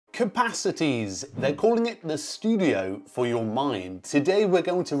Capacities. They're calling it the studio for your mind. Today we're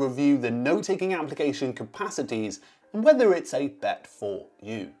going to review the note-taking application Capacities and whether it's a bet for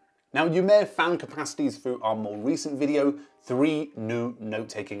you. Now, you may have found Capacities through our more recent video, 3 new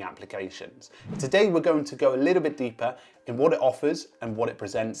note-taking applications. Today we're going to go a little bit deeper in what it offers and what it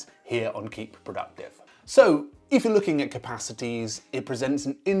presents here on Keep Productive. So, if you're looking at Capacities, it presents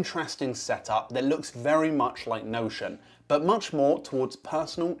an interesting setup that looks very much like Notion, but much more towards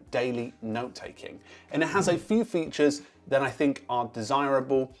personal daily note-taking. And it has a few features that I think are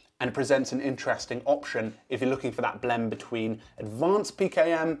desirable and it presents an interesting option if you're looking for that blend between advanced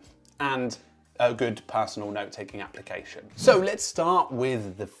PKM and a good personal note-taking application. So let's start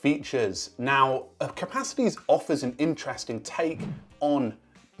with the features. Now, Capacities offers an interesting take on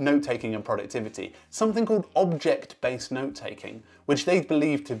note-taking and productivity, something called object-based note-taking, which they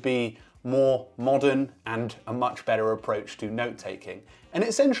believe to be more modern and a much better approach to note-taking. And it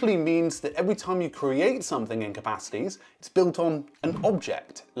essentially means that every time you create something in Capacities, it's built on an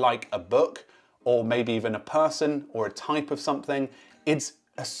object, like a book, or maybe even a person, or a type of something. It's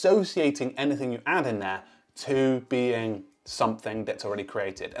associating anything you add in there to being something that's already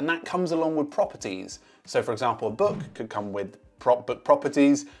created. And that comes along with properties. So for example, a book could come with book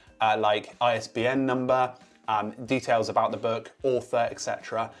properties like ISBN number, details about the book, author,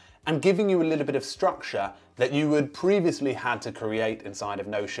 etc. and giving you a little bit of structure that you would previously had to create inside of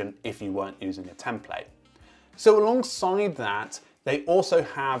Notion if you weren't using a template. So alongside that, they also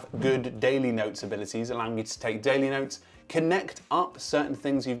have good daily notes abilities, allowing you to take daily notes, connect up certain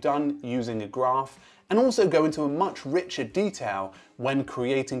things you've done using a graph, and also go into a much richer detail when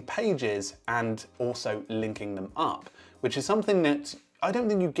creating pages and also linking them up, which is something that I don't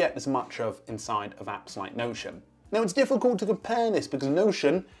think you get as much of inside of apps like Notion. Now, it's difficult to compare this because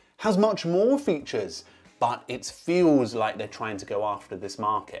Notion has much more features, but it feels like they're trying to go after this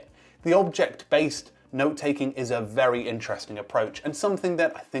market. The object-based note-taking is a very interesting approach and something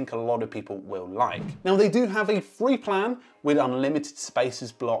that I think a lot of people will like. Now, they do have a free plan with unlimited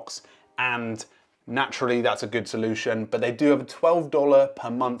spaces blocks, and naturally that's a good solution, but they do have a $12 per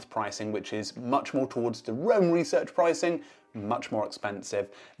month pricing, which is much more towards the Roam Research pricing, much more expensive.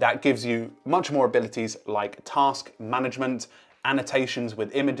 That gives you much more abilities like task management, annotations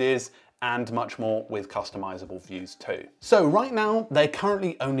with images, and much more with customizable views too. So right now, they're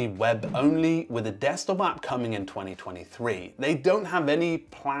currently only web only with a desktop app coming in 2023. They don't have any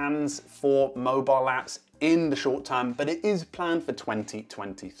plans for mobile apps in the short term, but it is planned for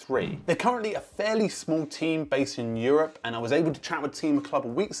 2023. They're currently a fairly small team based in Europe, and I was able to chat with the team a couple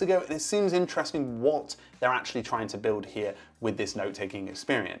of weeks ago, and it seems interesting what they're actually trying to build here with this note-taking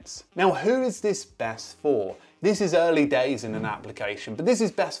experience. Now, who is this best for? This is early days in an application, but this is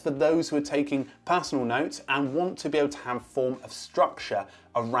best for those who are taking personal notes and want to be able to have a form of structure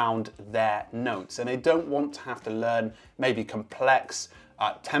around their notes, and they don't want to have to learn maybe complex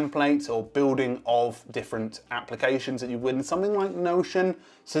templates or building of different applications that you would in something like Notion.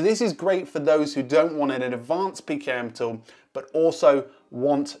 So this is great for those who don't want an advanced PKM tool, but also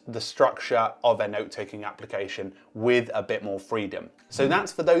want the structure of a note-taking application with a bit more freedom. So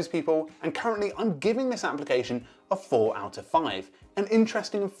that's for those people, and currently I'm giving this application a 4 out of 5. An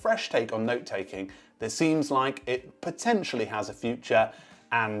interesting and fresh take on note-taking that seems like it potentially has a future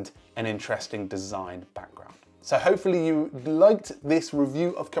and an interesting design background. So hopefully you liked this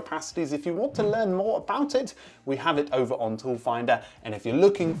review of Capacities. If you want to learn more about it, we have it over on Tool Finder. And if you're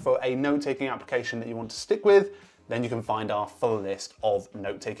looking for a note-taking application that you want to stick with, then you can find our full list of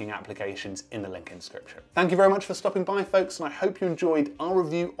note-taking applications in the link in description. Thank you very much for stopping by, folks, and I hope you enjoyed our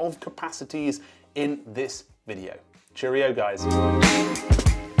review of Capacities in this video. Cheerio, guys.